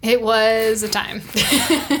alarming. It was a time.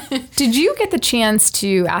 Did you get the chance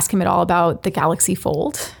to ask him at all about the Galaxy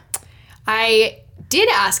Fold? I did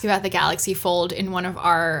ask about the Galaxy Fold in one of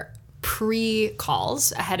our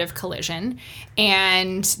pre-calls ahead of Collision,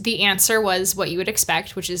 and the answer was what you would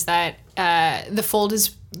expect, which is that the Fold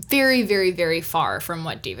is very, very, very far from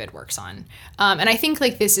what David works on. And I think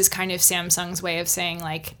like this is kind of Samsung's way of saying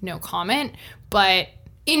like no comment, but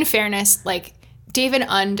in fairness, like David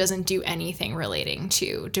Unn doesn't do anything relating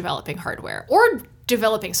to developing hardware or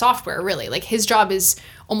developing software, really. Like his job is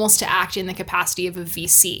almost to act in the capacity of a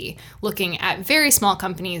VC, looking at very small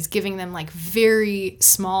companies, giving them like very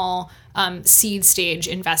small seed stage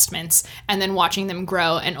investments, and then watching them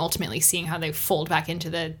grow and ultimately seeing how they fold back into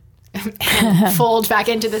the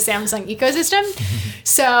Samsung ecosystem.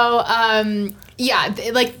 So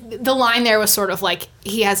like the line there was sort of like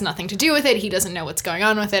he has nothing to do with it, he doesn't know what's going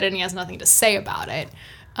on with it, and he has nothing to say about it,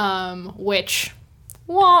 which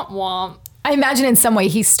womp womp. I imagine in some way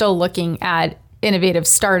he's still looking at innovative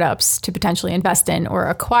startups to potentially invest in or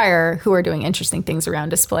acquire who are doing interesting things around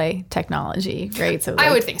display technology, right? So like,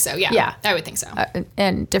 I would think so, yeah. I would think so.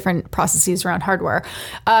 And different processes around hardware.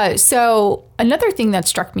 So another thing that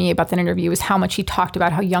struck me about that interview is how much he talked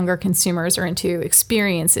about how younger consumers are into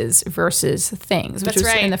experiences versus things, which was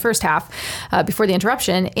right in the first half before the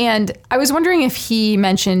interruption. And I was wondering if he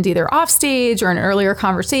mentioned either off stage or in earlier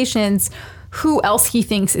conversations who else he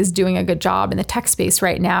thinks is doing a good job in the tech space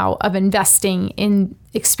right now of investing in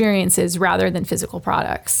experiences rather than physical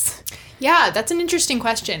products. Yeah, that's an interesting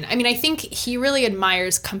question. I mean, I think he really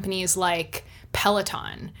admires companies like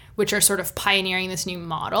Peloton, which are sort of pioneering this new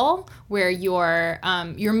model where you're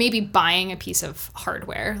maybe buying a piece of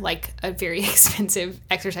hardware, like a very expensive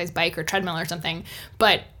exercise bike or treadmill or something,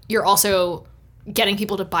 but you're also getting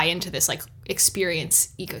people to buy into this like experience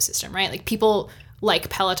ecosystem, right? Like people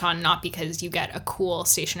like Peloton, not because you get a cool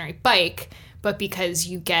stationary bike, but because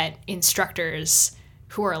you get instructors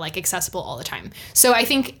who are like accessible all the time. So I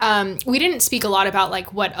think we didn't speak a lot about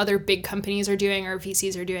like what other big companies are doing or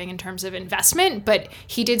VCs are doing in terms of investment, but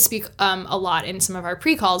he did speak a lot in some of our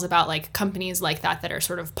pre-calls about like companies like that are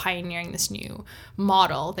sort of pioneering this new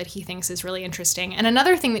model that he thinks is really interesting. And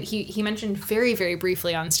another thing that he mentioned very, very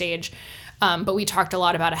briefly on stage, but we talked a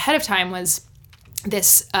lot about ahead of time, was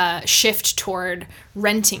this shift toward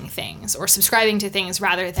renting things or subscribing to things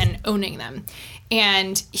rather than owning them.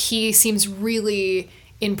 And he seems really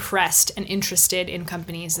impressed and interested in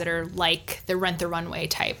companies that are like the Rent the Runway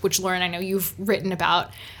type, which Lauren, I know you've written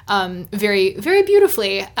about very, very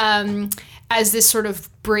beautifully as this sort of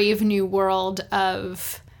brave new world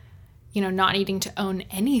of, you know, not needing to own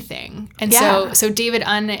anything. And so David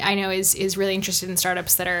Unn, I know, is really interested in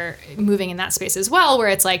startups that are moving in that space as well, where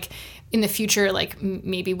it's like, in the future, like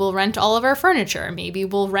maybe we'll rent all of our furniture, maybe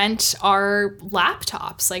we'll rent our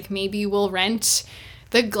laptops, like maybe we'll rent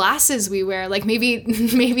the glasses we wear, like maybe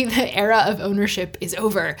the era of ownership is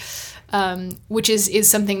over, which is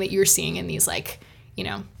something that you're seeing in these like, you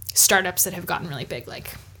know, startups that have gotten really big,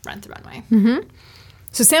 like Rent the Runway. Mm-hmm.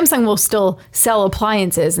 So Samsung will still sell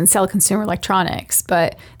appliances and sell consumer electronics,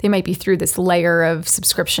 but they might be through this layer of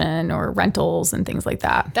subscription or rentals and things like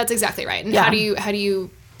that. That's exactly right. And how do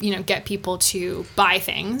you get people to buy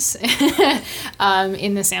things in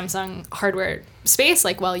the Samsung hardware space?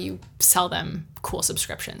 Like, well, you sell them cool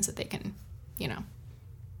subscriptions that they can,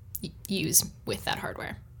 use with that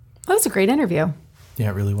hardware. Well, that's a great interview. Yeah,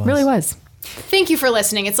 it really was. Really was. Thank you for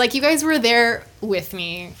listening. It's like you guys were there with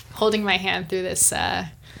me, holding my hand through this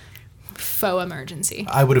faux emergency.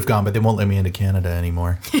 I would have gone, but they won't let me into Canada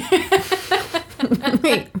anymore.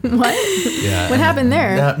 Wait, what? Yeah. What happened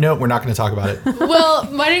there? No, we're not going to talk about it. Well,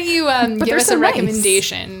 why don't you give us so a nice.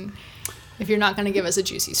 recommendation if you're not going to give us a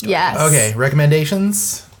juicy story? Yes. Okay,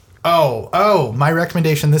 recommendations. Oh, my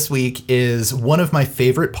recommendation this week is one of my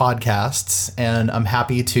favorite podcasts, and I'm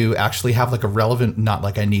happy to actually have like a relevant, not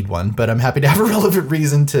like I need one, but I'm happy to have a relevant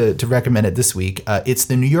reason to recommend it this week. It's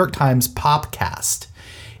the New York Times Popcast.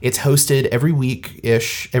 It's hosted every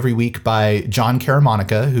week by John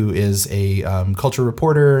Caramonica, who is a culture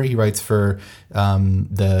reporter. He writes for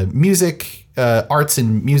the music, arts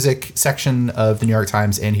and music section of the New York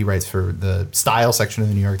Times, and he writes for the style section of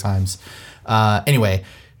the New York Times. Anyway,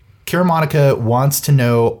 Caramonica wants to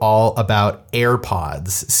know all about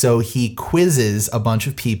AirPods, so he quizzes a bunch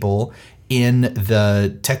of people in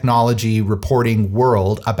the technology reporting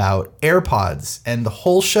world about AirPods, and the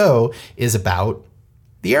whole show is about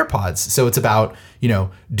the AirPods. So it's about,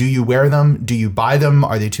 do you wear them? Do you buy them?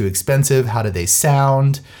 Are they too expensive? How do they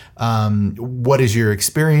sound? What is your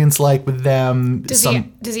experience like with them? Does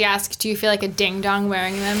he ask, do you feel like a ding dong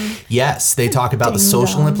wearing them? Yes, they talk about the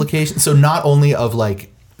social implications. So not only of like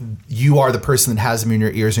you are the person that has them in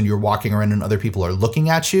your ears and you're walking around and other people are looking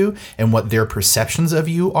at you and what their perceptions of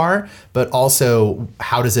you are, but also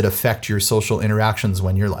how does it affect your social interactions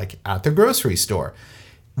when you're like at the grocery store.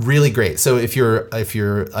 Really great. So if you're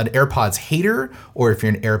an AirPods hater or if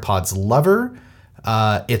you're an AirPods lover,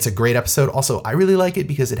 it's a great episode. Also, I really like it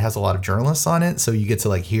because it has a lot of journalists on it. So you get to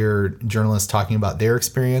like hear journalists talking about their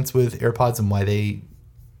experience with AirPods and why they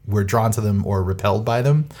were drawn to them or repelled by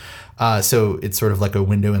them. So it's sort of like a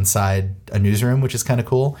window inside a newsroom, which is kind of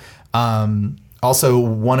cool. Also,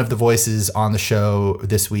 one of the voices on the show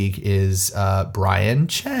this week is Brian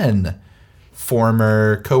Chen,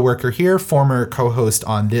 former coworker here, former co-host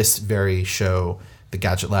on this very show, The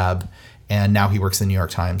Gadget Lab. And now he works in the New York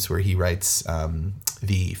Times where he writes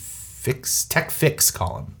the Tech Fix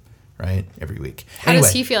column, right? Every week. How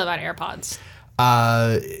does he feel about AirPods?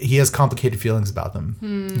 He has complicated feelings about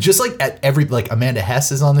them. Just like like Amanda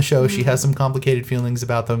Hess is on the show. She has some complicated feelings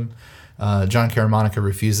about them. John Caramonica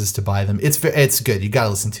refuses to buy them. It's good. You got to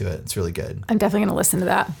listen to it. It's really good. I'm definitely going to listen to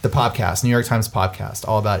that. The podcast, New York Times podcast,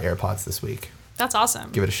 all about AirPods this week. That's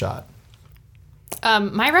awesome. Give it a shot.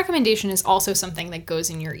 My recommendation is also something that goes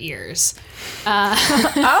in your ears.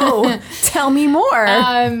 Oh, tell me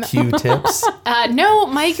more. Q-tips. No,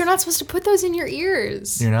 Mike, you're not supposed to put those in your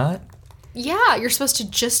ears. You're not? Yeah, you're supposed to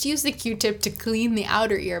just use the Q-tip to clean the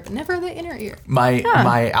outer ear, but never the inner ear. My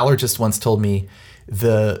allergist once told me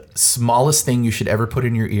the smallest thing you should ever put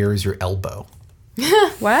in your ear is your elbow.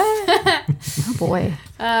 What? Oh boy.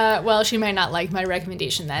 Well, she might not like my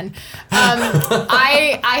recommendation then.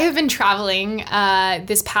 I have been traveling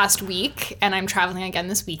this past week, and I'm traveling again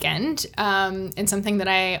this weekend. And something that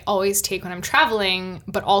I always take when I'm traveling,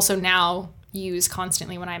 but also now use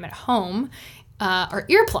constantly when I'm at home, are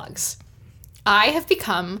earplugs. I have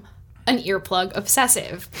become an earplug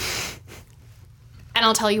obsessive. And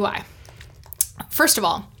I'll tell you why. First of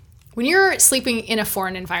all, when you're sleeping in a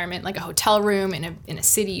foreign environment, like a hotel room in a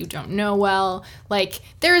city you don't know well, like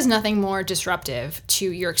there is nothing more disruptive to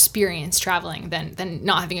your experience traveling than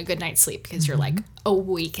not having a good night's sleep because you're like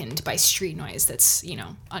awakened by street noise that's,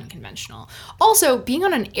 unconventional. Also, being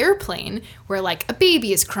on an airplane where like a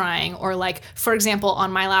baby is crying or like, for example, on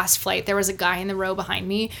my last flight, there was a guy in the row behind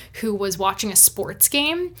me who was watching a sports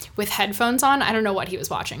game with headphones on. I don't know what he was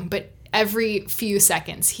watching, but every few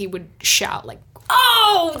seconds he would shout like,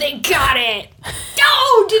 "Oh, they got it!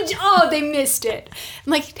 Oh, they missed it!"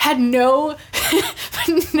 And like had no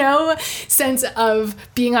sense of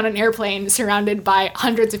being on an airplane surrounded by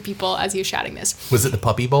hundreds of people as he was shouting this. Was it the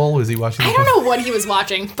Puppy Bowl? Was he watching? I don't know what he was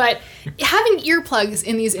watching, but having earplugs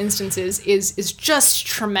in these instances is just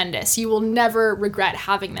tremendous. You will never regret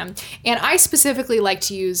having them. And I specifically like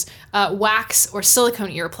to use wax or silicone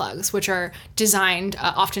earplugs, which are designed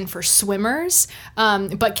often for swimmers,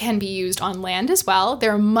 but can be used on land as well.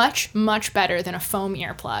 They're much, much better than a foam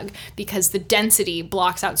earplug because the density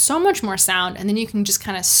blocks out so much more sound, and then you can just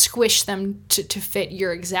kind of squish them to fit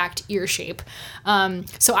your exact ear shape.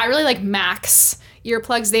 So I really like Max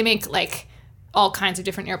earplugs. They make like all kinds of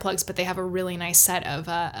different earplugs, but they have a really nice set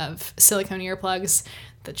of silicone earplugs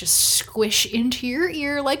that just squish into your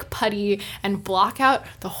ear like putty and block out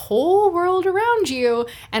the whole world around you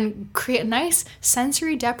and create a nice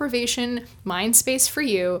sensory deprivation mind space for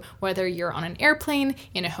you, whether you're on an airplane,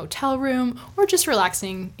 in a hotel room, or just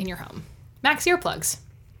relaxing in your home. Max earplugs.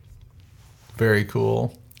 Very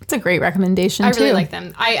cool. It's a great recommendation, I too. really like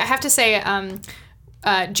them. I have to say,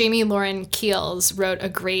 Jamie Lauren Keels wrote a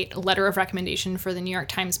great letter of recommendation for the New York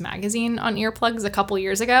Times Magazine on earplugs a couple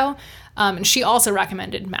years ago. And she also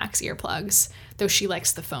recommended Max earplugs, though she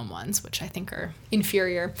likes the foam ones, which I think are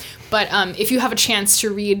inferior. But if you have a chance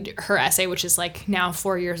to read her essay, which is like now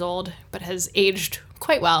 4 years old, but has aged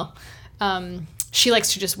quite well, she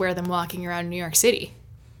likes to just wear them walking around New York City.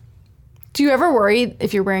 Do you ever worry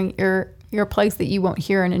if you're wearing earplugs that you won't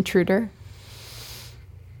hear an intruder?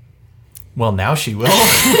 Well, now she will.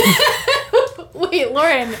 Wait,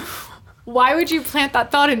 Lauren, why would you plant that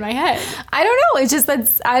thought in my head? I don't know. It's just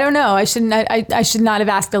I don't know. I should not have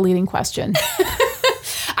asked a leading question.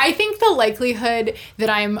 I think the likelihood that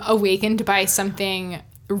I'm awakened by something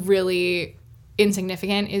really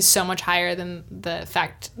insignificant is so much higher than the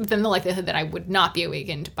likelihood that I would not be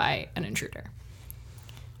awakened by an intruder.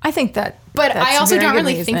 I think that. But that's I also a very don't good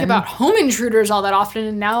really reason. think about home intruders all that often,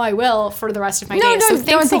 and now I will for the rest of my days. So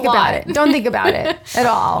don't think about it. Don't think about it at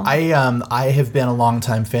all. I have been a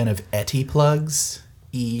longtime fan of Ety plugs,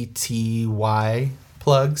 ETY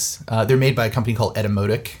plugs. They're made by a company called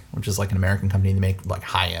Etymotic, which is like an American company. They make like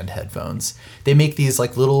high-end headphones. They make these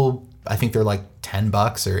like little, I think they're like $10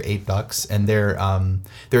 or $8, and they're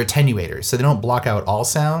attenuators, so they don't block out all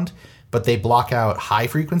sound, but they block out high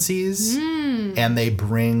frequencies and they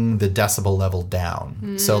bring the decibel level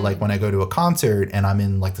down. So like when I go to a concert and I'm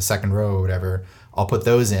in like the second row or whatever, I'll put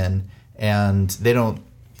those in, and they don't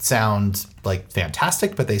sound like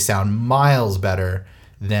fantastic, but they sound miles better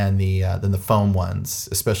than the foam ones,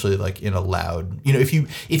 especially like in a loud. You know, if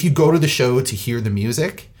you go to the show to hear the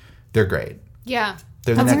music, they're great. Yeah.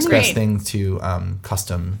 They're the next great. best thing to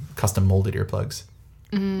custom molded earplugs.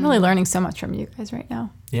 I'm really learning so much from you guys right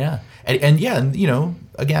now. Yeah, and yeah, and you know,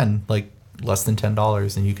 again, like less than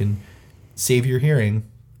 $10, and you can save your hearing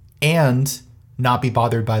and not be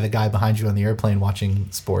bothered by the guy behind you on the airplane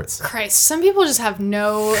watching sports. Christ, some people just have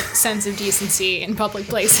no sense of decency in public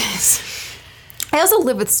places. I also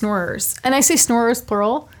live with snorers, and I say snorers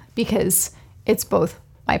plural because it's both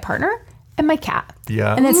my partner and my cat.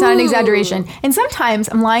 Yeah. And that's not an exaggeration. And sometimes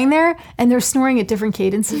I'm lying there and they're snoring at different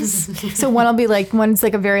cadences. So one's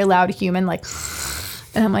like a very loud human, like,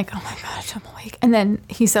 and I'm like, oh my gosh, I'm awake. And then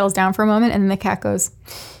he settles down for a moment, and then the cat goes,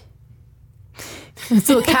 and it's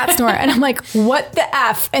a little cat snore. And I'm like, what the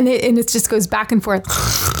F? And it just goes back and forth.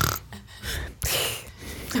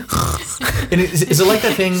 And is it like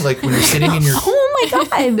that thing, like when you're sitting in your Oh my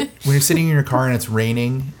God. when you're sitting in your car and it's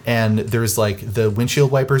raining and there's like the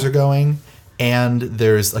windshield wipers are going and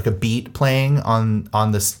there's like a beat playing on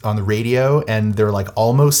the radio and they're like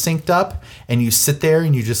almost synced up, and you sit there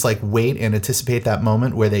and you just like wait and anticipate that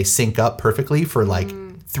moment where they sync up perfectly for like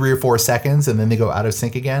 3 or 4 seconds and then they go out of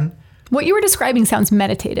sync again? What you were describing sounds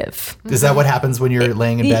meditative. Is that what happens when you're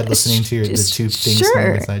laying in bed listening to the two things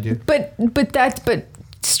snoring beside you? But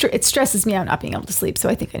it stresses me out not being able to sleep, so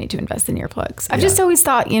I think I need to invest in earplugs. I've just always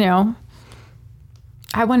thought, you know,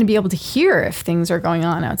 I want to be able to hear if things are going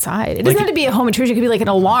on outside. It doesn't have to be a home intrusion. It could be like an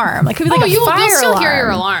alarm. Like, it could be like a fire you'll still alarm. hear your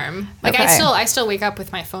alarm. Like Okay. I still wake up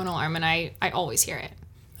with my phone alarm, and I always hear it.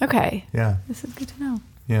 Okay. Yeah. This is good to know.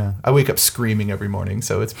 Yeah. I wake up screaming every morning,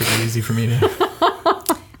 so it's pretty easy for me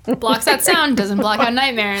to... Blocks that sound, doesn't block out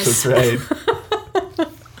nightmares. That's right.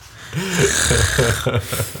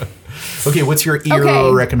 Okay, what's your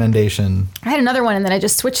ear recommendation? I had another one and then I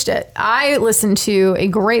just switched it. I listened to a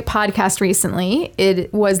great podcast recently.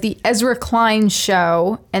 It was the Ezra Klein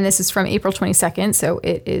Show, and this is from April 22nd, so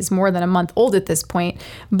it is more than a month old at this point.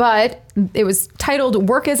 But it was titled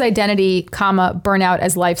Work as Identity, Burnout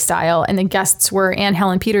as Lifestyle, and the guests were Anne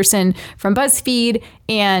Helen Peterson from BuzzFeed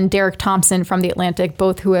and Derek Thompson from The Atlantic,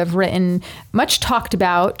 both who have written much talked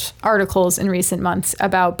about articles in recent months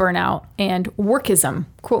about burnout and workism,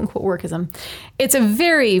 quote unquote workism. It's a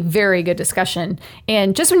very, very good discussion.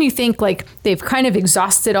 And just when you think like they've kind of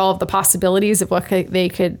exhausted all of the possibilities of what they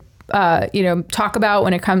could talk about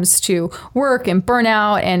when it comes to work and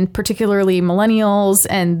burnout, and particularly millennials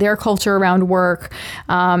and their culture around work,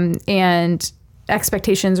 and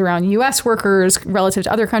expectations around U.S. workers relative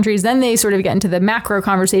to other countries. Then they sort of get into the macro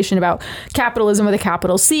conversation about capitalism with a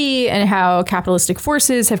capital C and how capitalistic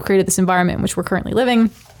forces have created this environment in which we're currently living.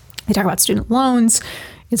 They talk about student loans.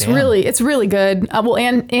 It's really good.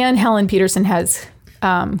 Anne Helen Peterson has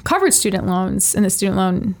covered student loans and the student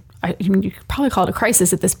loan. You could probably call it a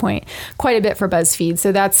crisis at this point, quite a bit for BuzzFeed.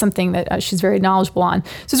 So that's something that she's very knowledgeable on.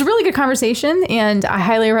 So it's a really good conversation, and I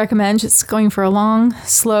highly recommend just going for a long,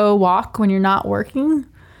 slow walk when you're not working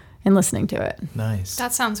and listening to it. Nice.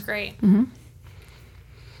 That sounds great. Mm-hmm.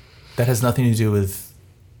 That has nothing to do with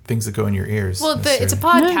things that go in your ears. Well, it's a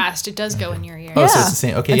podcast. It does go in your ears. Oh, so it's the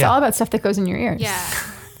same. Okay, it's yeah. all about stuff that goes in your ears. Yeah.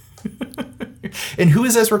 And who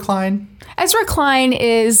is Ezra Klein? Ezra Klein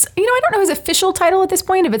is, I don't know his official title at this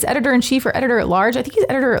point, if it's editor-in-chief or editor-at-large. I think he's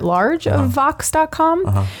editor-at-large of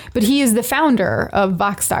Vox.com, but he is the founder of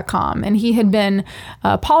Vox.com, and he had been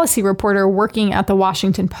a policy reporter working at the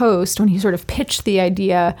Washington Post when he sort of pitched the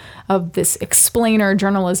idea of this explainer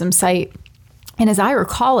journalism site. And as I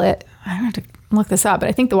recall it, I don't have to look this up, but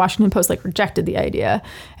I think the Washington Post rejected the idea.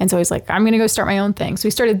 And so he's like, I'm going to go start my own thing. So he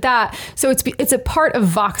started that. So it's a part of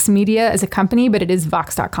Vox Media as a company, but it is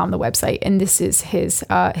Vox.com, the website. And this is his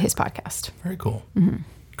podcast. Very cool. Mm-hmm.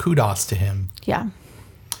 Kudos to him. Yeah.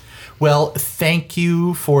 Well, thank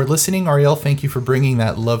you for listening, Ariel. Thank you for bringing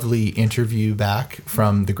that lovely interview back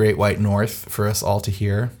from the Great White North for us all to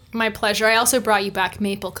hear. My pleasure. I also brought you back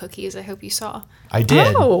maple cookies. I hope you saw. I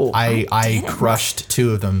did. Oh, I crushed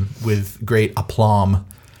 2 of them with great aplomb.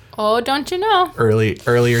 Oh, don't you know?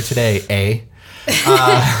 Earlier today,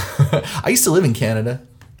 I used to live in Canada.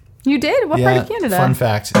 You did? What part of Canada? Fun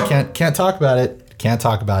fact. Can't talk about it. Can't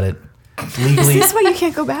talk about it. Legally, Is this why you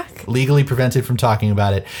can't go back? Legally prevented from talking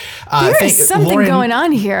about it. There is something Lauren, going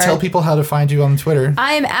on here. Tell people how to find you on Twitter.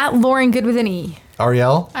 I am at Lauren Good with an E.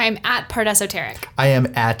 Ariel? I'm at Part Esoteric. I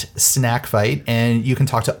am at Snack Fight, and you can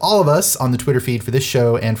talk to all of us on the Twitter feed for this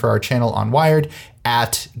show and for our channel on Wired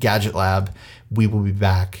at Gadget Lab. We will be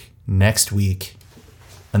back next week.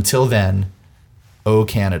 Until then, oh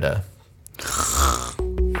Canada.